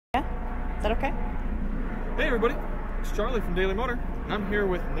Is that okay? Hey everybody, it's Charlie from Daily Motor, and I'm here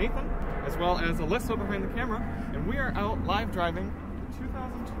with Nathan, as well as Alissa behind the camera, and we are out live driving the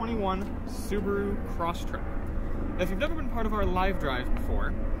 2021 Subaru Crosstrek. Now if you've never been part of our live drives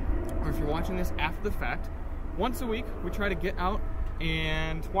before, or if you're watching this after the fact, once a week we try to get out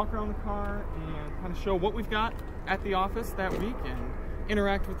and walk around the car and kind of show what we've got at the office that week and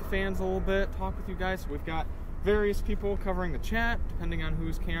interact with the fans a little bit, talk with you guys. So we've got various people covering the chat, depending on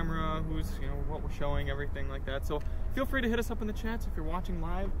whose camera, who's, what we're showing, everything like that. So feel free to hit us up in the chats if you're watching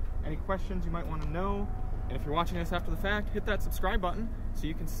live, any questions you might want to know. And if you're watching us after the fact, hit that subscribe button so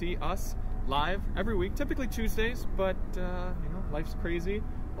you can see us live every week, typically Tuesdays, but life's crazy.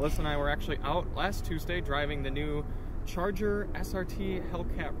 Alissa and I were actually out last Tuesday driving the new Charger SRT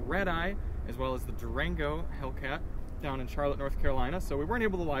Hellcat Red Eye, as well as the Durango Hellcat down in Charlotte, North Carolina. So we weren't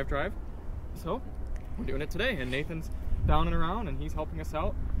able to live drive, so we're doing it today, and Nathan's down and around and he's helping us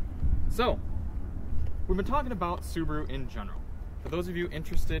out. So we've been talking about Subaru in general. For those of you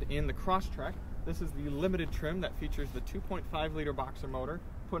interested in the Crosstrek, this is the limited trim that features the 2.5 liter boxer motor,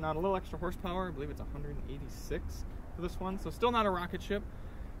 putting out a little extra horsepower. I believe it's 186 for this one, so still not a rocket ship,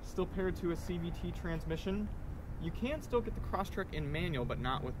 still paired to a CVT transmission. You can still get the Crosstrek in manual, but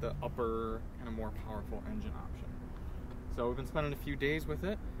not with the upper, kind of more powerful engine option. So we've been spending a few days with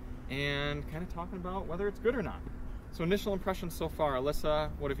it and kind of talking about whether it's good or not. So initial impressions so far, Alissa,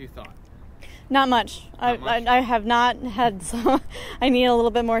 what have you thought? Not much. I have not had some. I need a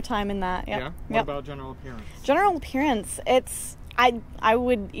little bit more time in that. Yep. Yeah? What about general appearance? General appearance, I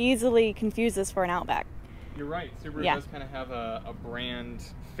would easily confuse this for an Outback. You're right. Subaru does kind of have a brand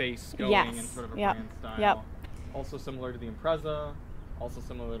face going and sort of a brand style. Yep. Also similar to the Impreza, also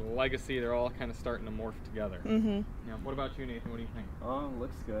similar to the Legacy. They're all kind of starting to morph together. Mm-hmm. Yeah. What about you, Nathan? What do you think? Oh, it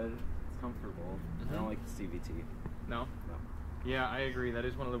looks good. It's comfortable. I don't like the CVT. No? No. Yeah, I agree. That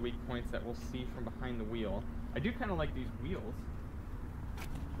is one of the weak points that we'll see from behind the wheel. I do kind of like these wheels.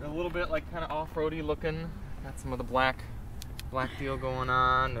 They're a little bit like kind of off-roady looking. Got some of the black deal going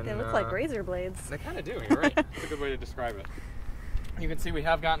on. And, they look like razor blades. They kind of do. You're right. That's a good way to describe it. You can see we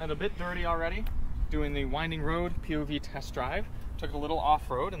have gotten it a bit dirty already, doing the Winding Road POV test drive. Took it a little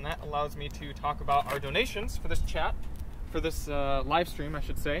off-road, and that allows me to talk about our donations for this chat, for this live stream, I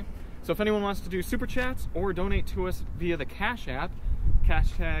should say. So if anyone wants to do super chats or donate to us via the Cash app,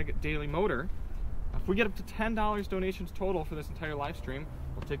 hashtag Daily Motor, if we get up to $10 donations total for this entire live stream,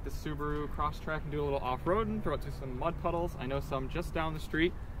 we'll take the Subaru Crosstrek and do a little off-roading, throw it to some mud puddles. I know some just down the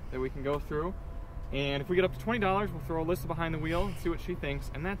street that we can go through. And if we get up to $20, we'll throw Alissa behind the wheel and see what she thinks.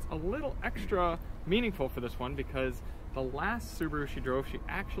 And that's a little extra meaningful for this one because the last Subaru she drove, she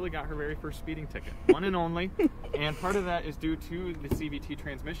actually got her very first speeding ticket, one and only. And part of that is due to the CVT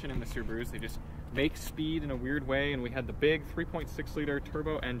transmission in the Subarus. They just make speed in a weird way, and we had the big 3.6 liter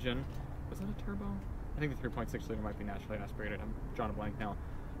turbo engine. Was that a turbo? I think the 3.6 liter might be naturally aspirated. I'm drawing a blank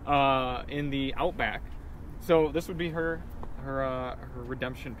now. In the Outback. So this would be her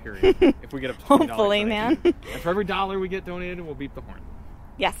redemption period if we get up to $20. Hopefully, man. And for every dollar we get donated, we'll beep the horn.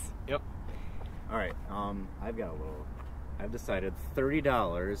 Yes. Yep. All right. I've decided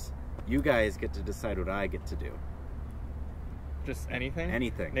 $30. You guys get to decide what I get to do. Just anything?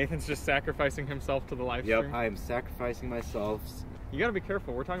 Anything. Nathan's just sacrificing himself to the live stream? Yep, I am sacrificing myself. You gotta be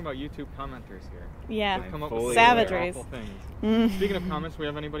careful. We're talking about YouTube commenters here. Yeah. They'll come up with Savageries. awful things. Speaking of comments, we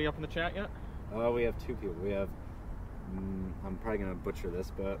have anybody up in the chat yet? We have two people. We have, I'm probably going to butcher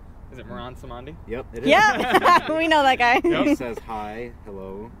this, but... Is it Moran Samandi? Yep, it is. Yeah, we know that guy. Yep. He says hi,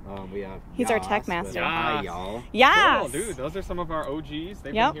 hello. We have He's our tech master. Hi, y'all. Yes. Cool, dude. Those are some of our OGs.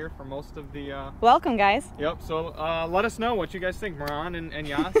 They've been here for most of the... Welcome, guys. Yep, so let us know what you guys think, Moran and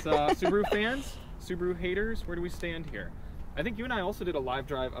Yas. Subaru fans, Subaru haters, where do we stand here? I think you and I also did a live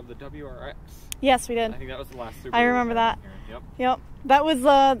drive of the WRX. Yes, we did. I think that was the last Subaru. I remember that. Yep. Yep. That was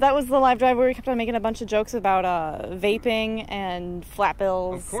the live drive where we kept on making a bunch of jokes about vaping and flat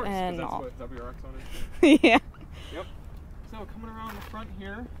bills. Of course, and that's all. what WRX owners do. Yeah. Yep. So coming around the front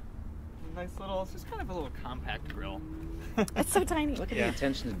here, nice little, it's just kind of a little compact grill. It's so tiny. Look at the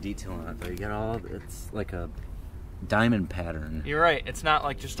attention to detail on it, though. You got all, it's like a diamond pattern. You're right. It's not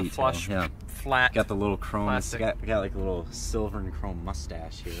like just detail. a flush, flat. Got the little chrome. Plastic. It's got like a little silver and chrome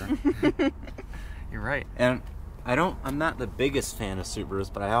mustache here. You're right. And I'm not the biggest fan of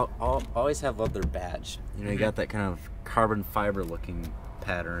Subarus, but I always have loved their badge. You know, you got that kind of carbon fiber looking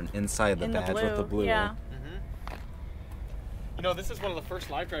pattern inside the badge with the blue. Yeah. You know, this is one of the first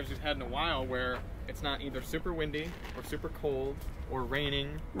live drives we've had in a while where it's not either super windy or super cold or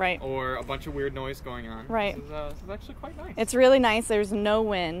raining, or a bunch of weird noise going on. Right. This is actually quite nice. It's really nice. There's no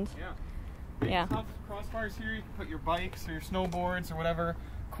wind. Yeah. Yeah. Tough crossbars here. You can put your bikes or your snowboards or whatever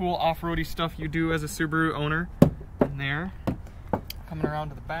cool off-roady stuff you do as a Subaru owner in there. Coming around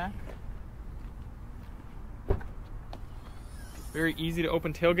to the back. Very easy to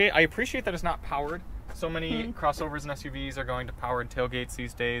open tailgate. I appreciate that it's not powered. So many crossovers and SUVs are going to powered tailgates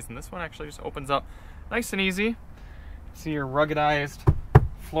these days, and this one actually just opens up nice and easy. See your ruggedized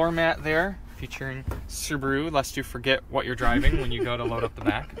floor mat there, featuring Subaru, lest you forget what you're driving when you go to load up the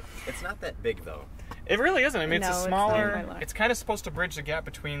back. It's not that big though. It really isn't. I mean, No, it's a it's smaller. not. It's kind of supposed to bridge the gap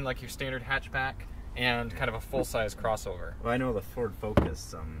between like your standard hatchback and kind of a full-size crossover. Well, I know the Ford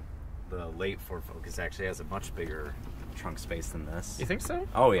Focus, the late Ford Focus actually has a much bigger trunk space than this. You think so?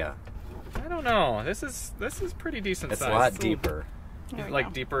 Oh yeah. I don't know. This is pretty decent It's size. a lot deeper. There we Like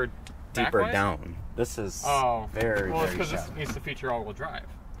go. deeper Deeper backwise? down. This is Well, very, it's very because this shallow. needs to feature all-wheel drive.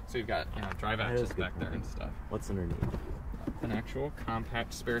 So you've got, drive That axles is a good back there point. and stuff. What's underneath? An actual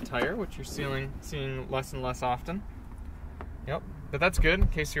compact spare tire, which you're seeing less and less often. Yep, but that's good in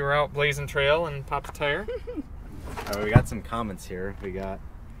case you were out blazing trail and popped a tire. We got some comments here. We got.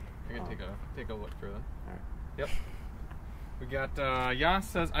 I can take a look through them. All right. Yep. We got Yas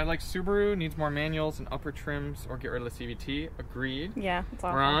says, I like Subaru, needs more manuals and upper trims or get rid of the CVT. Agreed. Yeah, it's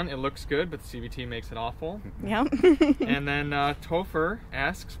awful. Ron, it looks good, but the CVT makes it awful. Yep. And then Topher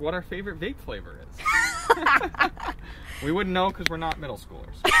asks what our favorite vape flavor is. We wouldn't know because we're not middle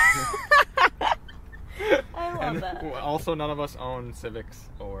schoolers. I love that. Also, none of us own Civics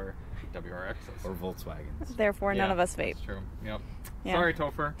or WRXs. Or Volkswagens. Therefore, none Yeah, of us vape. That's true. Yep. Yeah. Sorry,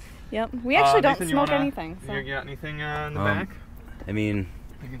 Topher. Yep. We actually don't Nathan, you smoke wanna- anything. So. You got anything in the back? I mean,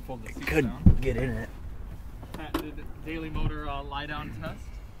 You can fold the seats could down. get in it. Patented Daily Motor lie-down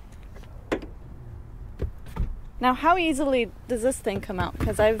test. Now, how easily does this thing come out?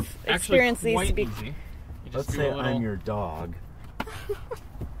 Because I've experienced these to be. Easy. You just Let's do say a little, I'm your dog.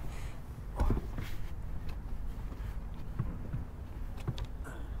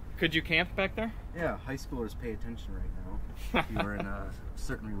 Could you camp back there? Yeah, high schoolers pay attention right now. If you were in a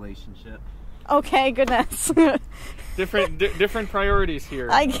certain relationship. Okay, goodness. Different priorities here.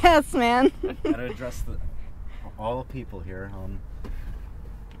 I guess, man. Gotta address all the people here.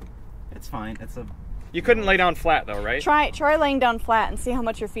 It's fine. It's a. You couldn't lay down flat though, right? Try laying down flat and see how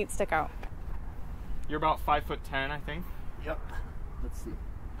much your feet stick out. You're about 5'10", I think. Yep. Let's see.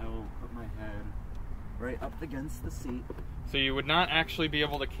 I will put my head right up against the seat. So you would not actually be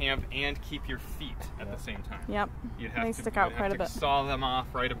able to camp and keep your feet at the same time. Yep. You'd They have to stick out quite a bit. Saw them off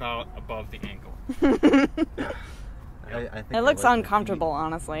right about above the ankle. I think It looks like the uncomfortable,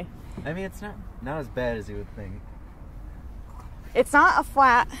 honestly. feet. I mean, it's not as bad as you would think. It's not a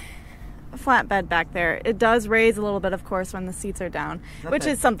flat bed back there. It does raise a little bit, of course, when the seats are down, which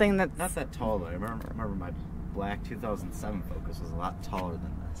is something that's Not that tall though. I remember my black 2007 Focus was a lot taller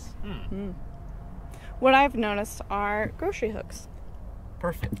than this. What I've noticed are grocery hooks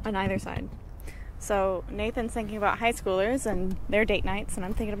Perfect. on either side. So Nathan's thinking about high schoolers and their date nights, and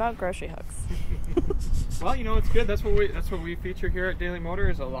I'm thinking about grocery hooks. Well, it's good. That's what we feature here at Daily Motor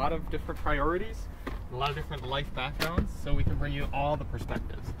is a lot of different priorities, a lot of different life backgrounds, so we can bring you all the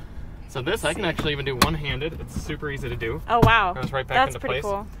perspectives. So this I can actually even do one-handed. It's super easy to do. Oh wow, Goes right back that's into pretty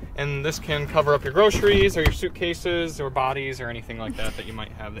place. cool. And this can cover up your groceries or your suitcases or bodies or anything like that that you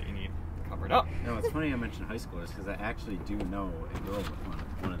might have that you need covered up. No, it's funny I mentioned high schoolers because I actually do know a girl with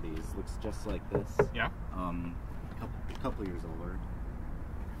one of these. Looks just like this. Yeah. A couple years older.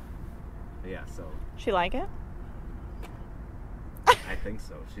 But yeah, so She like it? I think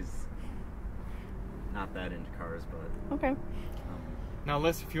so. She's not that into cars, but Okay. Now,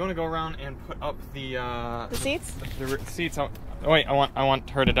 Liz, if you want to go around and put up the seats? the seats. Oh, wait, I want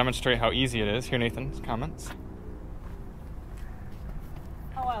her to demonstrate how easy it is. Here, Nathan's comments.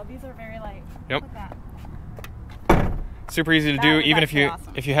 Oh wow, these are very light. Yep. Look at Super easy to That do. was Even actually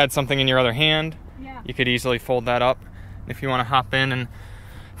awesome. if you had something in your other hand, that. Yeah. you could easily fold that up. If you want to hop in and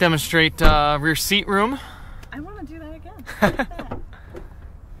demonstrate rear seat room. I want to do that again. Look at that.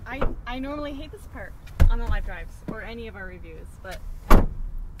 I normally hate this part on the live drives or any of our reviews, but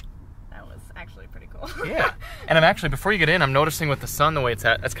that was actually pretty cool. Yeah. And I'm actually, before you get in, I'm noticing with the sun the way it's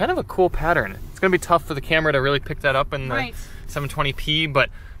at, it's kind of a cool pattern. It's going to be tough for the camera to really pick that up in the Right. 720p, but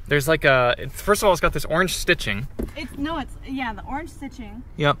there's like first of all, it's got this orange stitching. The orange stitching.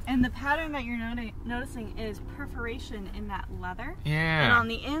 Yep. And the pattern that you're noticing is perforation in that leather. Yeah. And on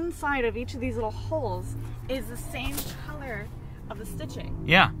the inside of each of these little holes is the same color of the stitching.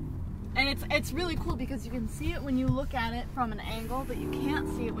 Yeah. And it's really cool because you can see it when you look at it from an angle, but you can't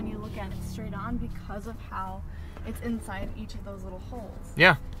see it when you look at it straight on because of how it's inside each of those little holes.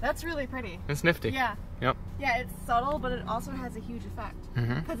 Yeah. That's really pretty. It's nifty. Yeah. Yep. Yeah, it's subtle, but it also has a huge effect.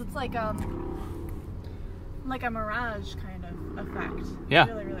 Mhm. Because it's like like a mirage kind of effect. Yeah.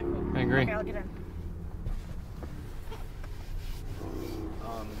 Really, really cool. I agree. Okay, I'll get in.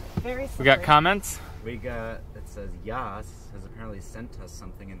 Very slippery. We got comments? It says Yas has apparently sent us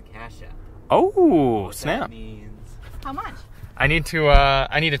something in the Cash App. Oh, What snap. that means. How much? I need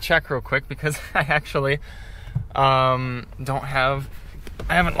to check real quick because I actually I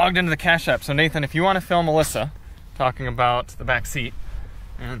haven't logged into the Cash App. So Nathan, if you want to film Alissa talking about the back seat,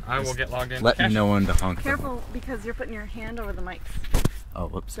 and I will get logged in. Let me know when to honk. Careful, because you're putting your hand over the mics. Oh,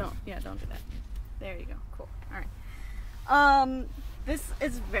 whoops. Don't do that. There you go. Cool. All right. This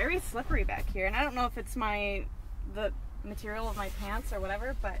is very slippery back here, and I don't know if it's the material of my pants or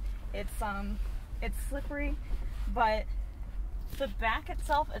whatever, but it's slippery. But the back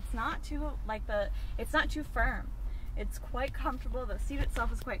itself, it's not too firm. It's quite comfortable. The seat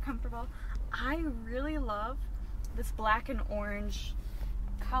itself is quite comfortable. I really love this black and orange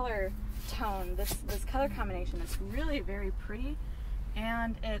color tone. This color combination. It's really very pretty,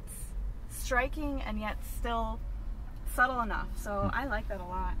 and it's striking and yet still subtle enough. So I like that a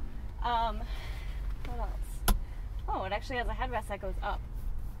lot. What else? Oh, it actually has a headrest that goes up,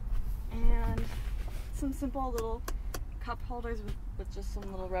 and some simple little cup holders with just some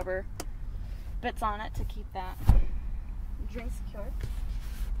little rubber bits on it to keep that drink secure.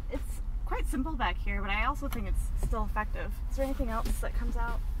 It's quite simple back here, but I also think it's still effective. Is there anything else that comes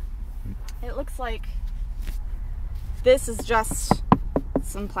out? It looks like this is just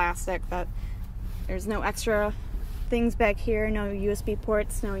some plastic, that there's no extra things back here, no USB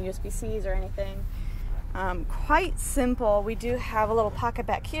ports, no USB-Cs or anything. Quite simple. We do have a little pocket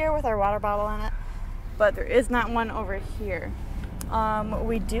back here with our water bottle in it, but there is not one over here.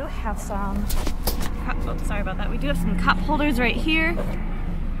 We do have some we do have some cup holders right here,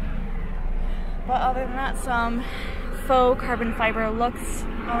 but other than that, some faux carbon fiber looks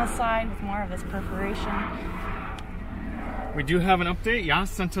on the side with more of this perforation. We do have an update. Yas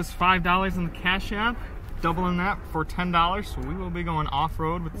sent us $5 in the Cash App, doubling that for $10. So we will be going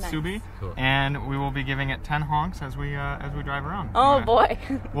off-road with the Subi, Cool. And we will be giving it 10 honks as we drive around. Oh Yeah. boy.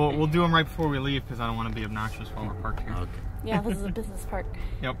 We'll do them right before we leave because I don't want to be obnoxious while we're parked here. Okay. Yeah, this is a business park.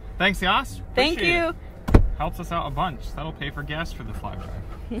 Yep. Thanks, Yas. Thank Appreciate you. it. Helps us out a bunch. That'll pay for gas for this live drive.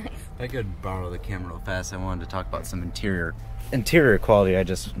 Nice. If I could borrow the camera real fast, I wanted to talk about some interior quality I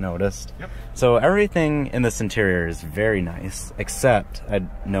just noticed. Yep. So everything in this interior is very nice, except I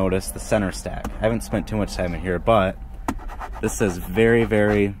noticed the center stack. I haven't spent too much time in here, but this is very,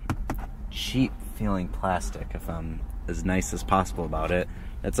 very cheap feeling plastic, if I'm as nice as possible about it.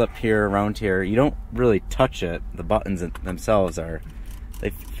 It's up here, around here. You don't really touch it. The buttons themselves they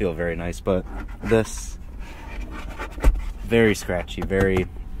feel very nice, but this, very scratchy, very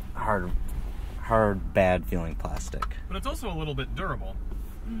hard, bad feeling plastic. But it's also a little bit durable.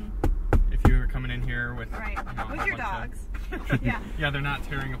 If you're coming in here with, Right. a With your bunch dogs. of- Yeah. Yeah, they're not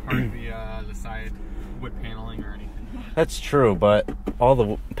tearing apart the side wood paneling or anything. That's true, but all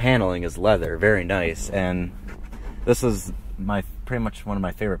the paneling is leather, very nice, and this is pretty much one of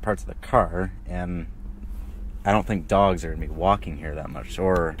my favorite parts of the car, and I don't think dogs are going to be walking here that much,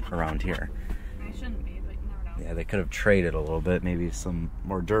 or around here. I shouldn't be, but you never know. Yeah, they could have traded a little bit, maybe some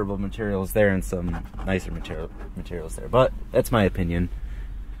more durable materials there and some nicer materials there, but that's my opinion.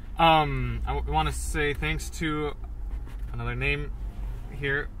 I want to say thanks to another name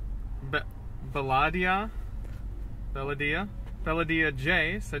here, Belladia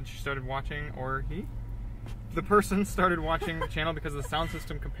J said she started watching, or the person started watching the channel because of the sound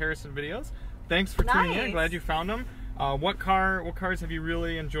system comparison videos. Thanks for tuning in. Nice. Glad you found them. What cars have you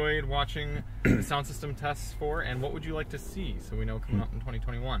really enjoyed watching the sound system tests for, and what would you like to see so we know coming up in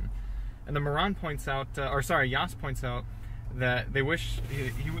 2021? And then Moran points out, Yas points out that he wishes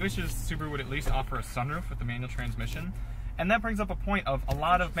Subaru would at least offer a sunroof with the manual transmission. And that brings up a point of a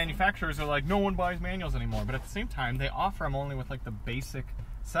lot of manufacturers are like, no one buys manuals anymore, but at the same time they offer them only with like the basic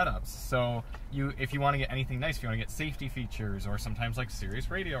setups. So if you want to get anything nice, if you want to get safety features or sometimes like Sirius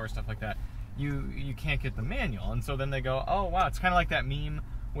radio or stuff like that, you can't get the manual. And so then they go, oh wow, it's kind of like that meme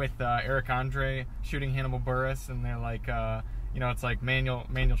with Eric Andre shooting Hannibal Buress, and they're like, it's like manual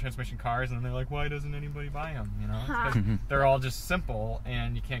transmission cars, and they're like, why doesn't anybody buy them? It's 'cause they're all just simple,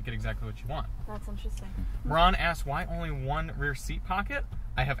 and you can't get exactly what you want. That's interesting. Ron asked, why only one rear seat pocket?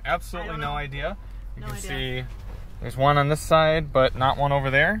 I have absolutely no idea. You can see there's one on this side, but not one over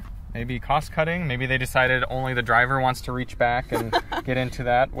there. Maybe cost cutting. Maybe they decided only the driver wants to reach back and get into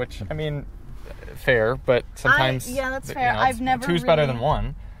that, which, I mean, fair, but sometimes yeah, that's fair. I've never two's better than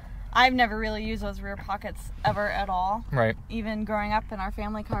one. I've never really used those rear pockets ever at all. Right. Even growing up in our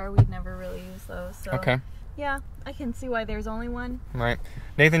family car, we'd never really used those. So Okay. Yeah, I can see why there's only one. Right.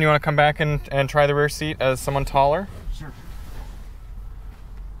 Nathan, you want to come back and try the rear seat as someone taller? Sure.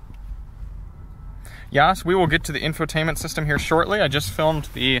 Yes, we will get to the infotainment system here shortly. I just filmed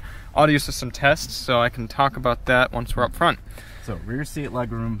the audio system test, so I can talk about that once we're up front. So rear seat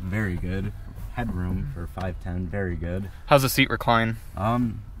legroom, very good. Headroom for 5'10", very good. How's the seat recline?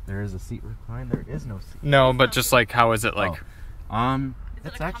 There is a seat recline. There is no seat. No, but just like, how is it like?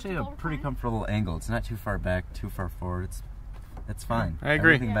 It's actually a pretty comfortable angle. It's not too far back, too far forward. It's fine. I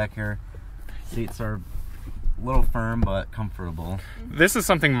agree. Everything back here, seats are a little firm but comfortable. This is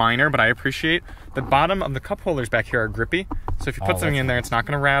something minor, but I appreciate. The bottom of the cup holders back here are grippy, so if you put something in there, it's not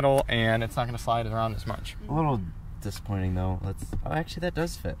going to rattle and it's not going to slide around as much. A little disappointing though. Oh, actually that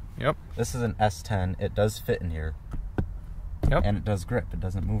does fit. Yep. This is an S10. It does fit in here. Yep. And it does grip. It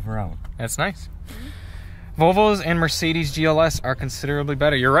doesn't move around. That's nice. Volvos and Mercedes GLS are considerably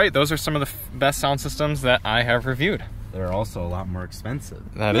better. You're right. Those are some of the best sound systems that I have reviewed. They're also a lot more expensive.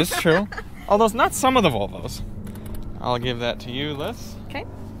 That is true. Although not some of the Volvos. I'll give that to you, Liz. Okay.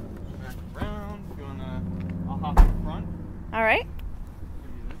 Back around. I'll hop in front. All right.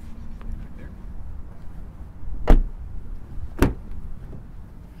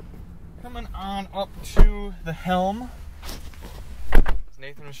 Coming on up to the helm. As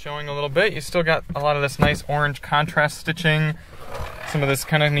Nathan was showing a little bit, you still got a lot of this nice orange contrast stitching. Some of this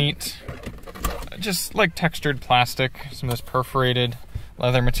kind of neat, just like textured plastic. Some of this perforated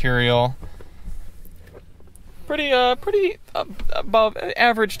leather material. Pretty above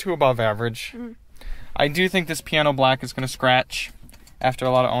average to above average. Mm-hmm. I do think this piano black is going to scratch after a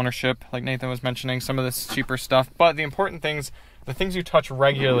lot of ownership, like Nathan was mentioning, some of this cheaper stuff. But the important things, the things you touch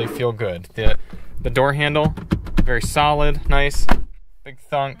regularly feel good. The door handle, very solid, nice, big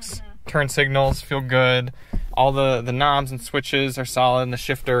thunks. Turn signals feel good. All the knobs and switches are solid, and the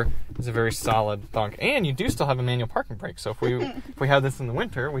shifter is a very solid thunk. And you do still have a manual parking brake, so if we had this in the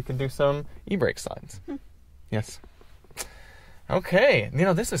winter, we could do some e-brake slides. Yes. Okay. You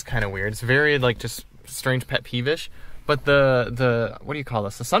know, this is kind of weird. It's very, like, just strange pet peeve-ish. But the what do you call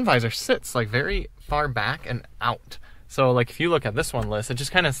this? The sun visor sits, like, very far back and out. So, like, if you look at this one, Liz, it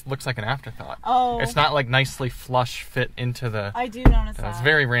just kind of looks like an afterthought. Oh. It's not, like, nicely flush fit into the... I do notice that. It's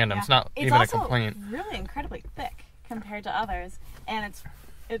very random. Yeah. It's not even a complaint. It's also really incredibly thick compared to others. And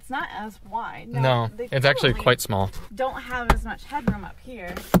it's not as wide. No, it's actually quite small. Don't have as much headroom up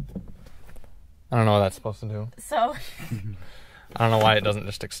here. I don't know what that's supposed to do. So... I don't know why it doesn't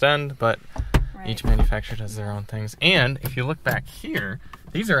just extend, but each manufacturer does their own things. And if you look back here,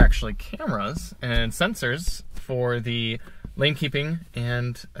 these are actually cameras and sensors for the lane keeping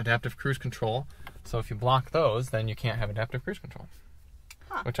and adaptive cruise control. So if you block those, then you can't have adaptive cruise control.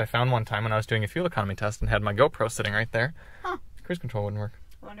 Huh. Which I found one time when I was doing a fuel economy test and had my GoPro sitting right there. Huh. Cruise control wouldn't work.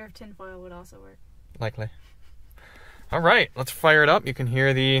 I wonder if tinfoil would also work. Likely. All right, let's fire it up. You can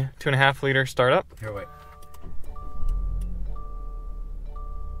hear the 2.5 liter startup. Here, wait.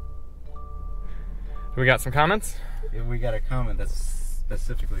 We got some comments? We got a comment that's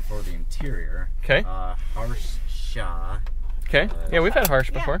specifically for the interior. Okay. Harsh Shah. Okay. Yeah, we've had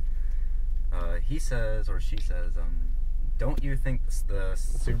Harsh before. He says, or she says, don't you think the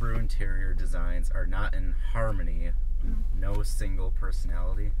Subaru interior designs are not in harmony? No single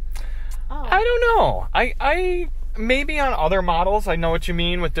personality? Oh. I don't know. I maybe on other models, I know what you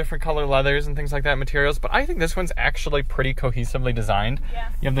mean with different color leathers and things like that, materials, but I think this one's actually pretty cohesively designed. Yeah.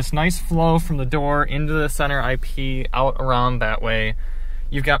 You have this nice flow from the door into the center IP, out around that way.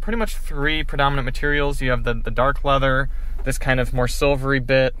 You've got pretty much 3 predominant materials. You have the dark leather, this kind of more silvery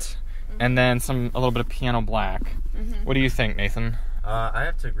bit, and then a little bit of piano black. What do you think, Nathan? I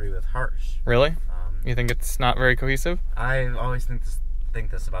have to agree with Harsh. Really? You think it's not very cohesive? I always think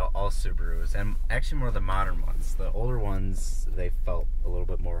this about all Subarus, and actually more the modern ones. The older ones, they felt a little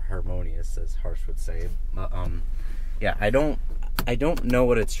bit more harmonious, as Harsh would say. But yeah, I don't know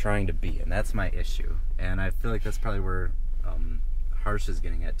what it's trying to be, and that's my issue. And I feel like that's probably where Harsh is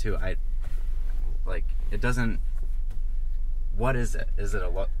getting at too. It doesn't. What is it? Is it a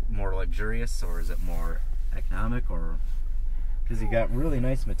lot more luxurious, or is it more economic, or? Because you got really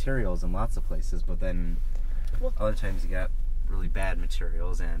nice materials in lots of places, but then other times you got really bad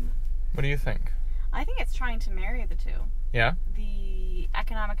materials. And what do you think? I think it's trying to marry the two. Yeah. The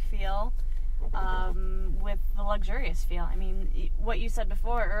economic feel with the luxurious feel. I mean, what you said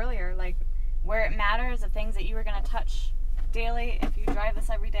earlier, like where it matters, the things that you were going to touch daily, if you drive this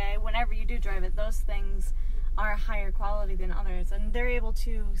every day, whenever you do drive it, those things are higher quality than others, and they're able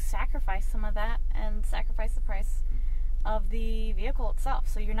to sacrifice some of that and sacrifice the price of the vehicle itself,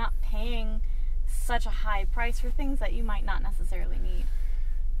 so you're not paying such a high price for things that you might not necessarily need.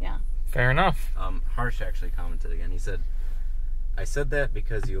 Yeah. Fair enough. Harsh actually commented again. He said, I said that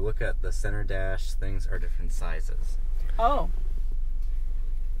because you look at the center dash, things are different sizes. Oh.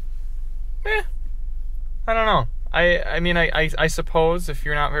 I don't know. I mean, I suppose if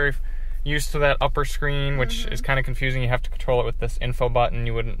you're not very used to that upper screen, which is kind of confusing, you have to control it with this info button.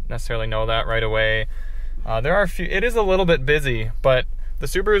 You wouldn't necessarily know that right away. There are a few. It is a little bit busy, but the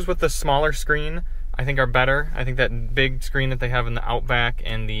Subarus with the smaller screen, I think, are better. I think that big screen that they have in the Outback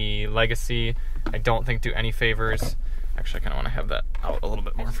and the Legacy, I don't think do any favors. Actually, I kind of want to have that out a little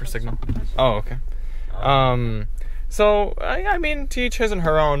bit more for signal. Oh, okay. So, I mean, to each his and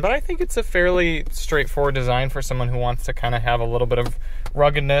her own, but I think it's a fairly straightforward design for someone who wants to kind of have a little bit of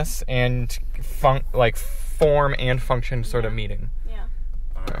ruggedness and form and function sort of meeting. Yeah.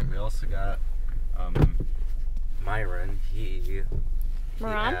 Alright, we also got Myron. He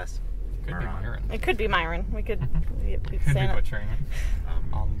Moran? asked... Could be Myron. It could be Myron. We could be Could be saying it. butchering it.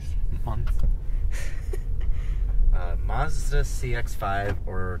 All these months. Mazda CX-5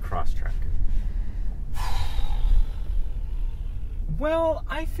 or Crosstrek? Well,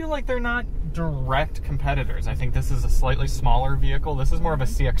 I feel like they're not direct competitors. I think this is a slightly smaller vehicle. This is more of a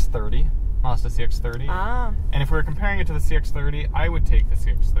CX-30, Mazda CX-30. Ah. And if we were comparing it to the CX-30, I would take the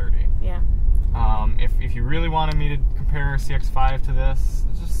CX-30. Yeah. If you really wanted me to compare CX-5 to this,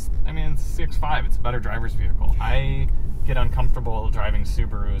 I mean, it's CX-5. It's a better driver's vehicle. I get uncomfortable driving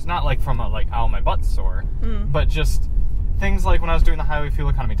Subarus, not like from a ow, my butt's sore, but just things like when I was doing the highway fuel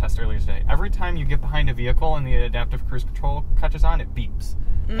economy test earlier today. Every time you get behind a vehicle and the adaptive cruise control catches on, it beeps.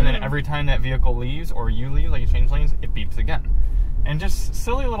 And then every time that vehicle leaves or you leave, like you change lanes, it beeps again. And just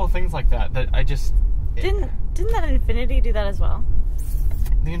silly little things like that I just... Didn't that Infiniti do that as well?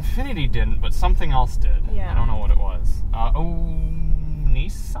 The Infiniti didn't, but something else did. Yeah. I don't know what it was.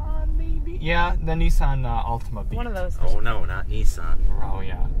 Nissan maybe? Yeah, the Nissan Altima beeped. One of those. Oh no, not Nissan. Oh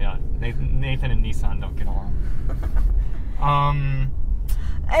yeah. Nathan and Nissan don't get along.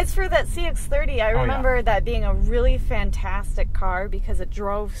 As for that CX-30, I remember that being a really fantastic car because it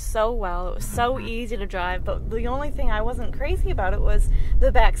drove so well. It was so easy to drive, but the only thing I wasn't crazy about it was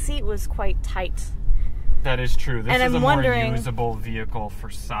the back seat was quite tight. That is true. This is a more wondering, usable vehicle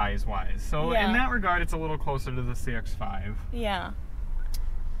for size-wise. So in that regard, it's a little closer to the CX-5. Yeah.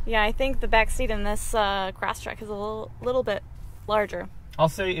 Yeah, I think the back seat in this Crosstrek is a little bit larger. I'll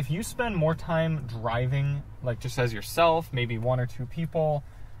say if you spend more time driving, like just as yourself, maybe one or two people,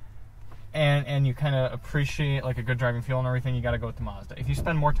 and you kind of appreciate like a good driving feel and everything, you got to go with the Mazda. If you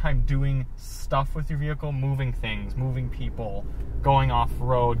spend more time doing stuff with your vehicle, moving things, moving people, going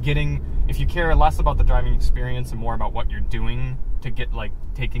off-road, if you care less about the driving experience and more about what you're doing to get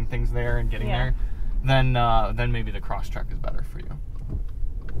taking things there and getting there, then maybe the Crosstrek is better for you.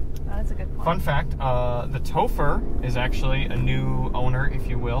 That's a good point. Fun fact, the Topher is actually a new owner, if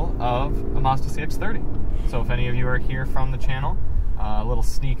you will, of a Mazda CX-30. So if any of you are here from the channel, a little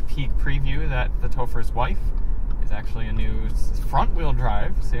sneak peek preview that the Topher's wife is actually a new front-wheel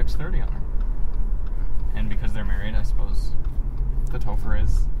drive CX-30 owner. And because they're married, I suppose the Topher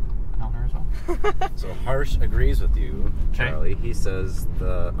is an owner as well. So Harsh agrees with you, Charlie. He says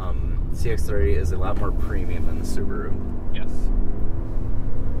the CX-30 is a lot more premium than the Subaru. Yes.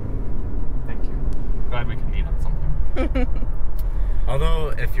 Thank you. Glad we can meet on something. Although,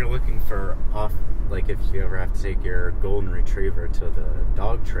 if you're looking for if you ever have to take your golden retriever to the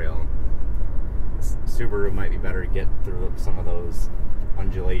dog trail, Subaru might be better to get through some of those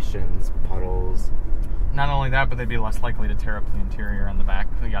undulations, puddles. Not only that, but they'd be less likely to tear up the interior on the back.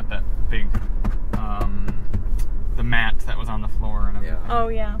 We got that big, the mat that was on the floor and everything. Oh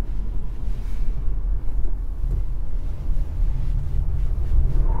yeah.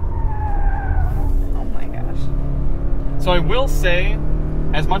 Oh my gosh. So I will say,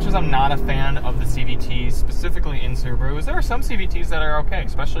 as much as I'm not a fan of the CVTs, specifically in Subarus, there are some CVTs that are okay,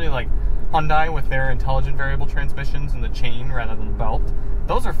 especially like Hyundai with their intelligent variable transmissions and the chain rather than the belt.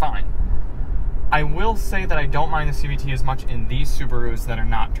 Those are fine. I will say that I don't mind the CVT as much in these Subarus that are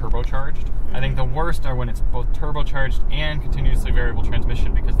not turbocharged. I think the worst are when it's both turbocharged and continuously variable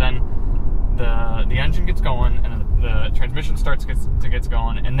transmission, because then the engine gets going and the transmission starts to get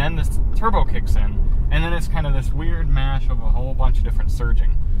going, and then this turbo kicks in, and then it's kind of this weird mash of a whole bunch of different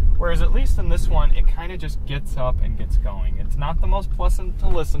surging. Whereas at least in this one, it kind of just gets up and gets going. It's not the most pleasant to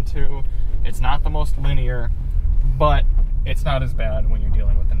listen to, it's not the most linear, but it's not as bad when you're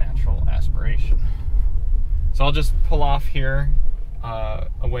dealing with the natural aspiration. So I'll just pull off here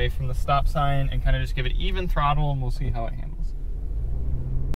away from the stop sign and kind of just give it even throttle, and we'll see how it handles.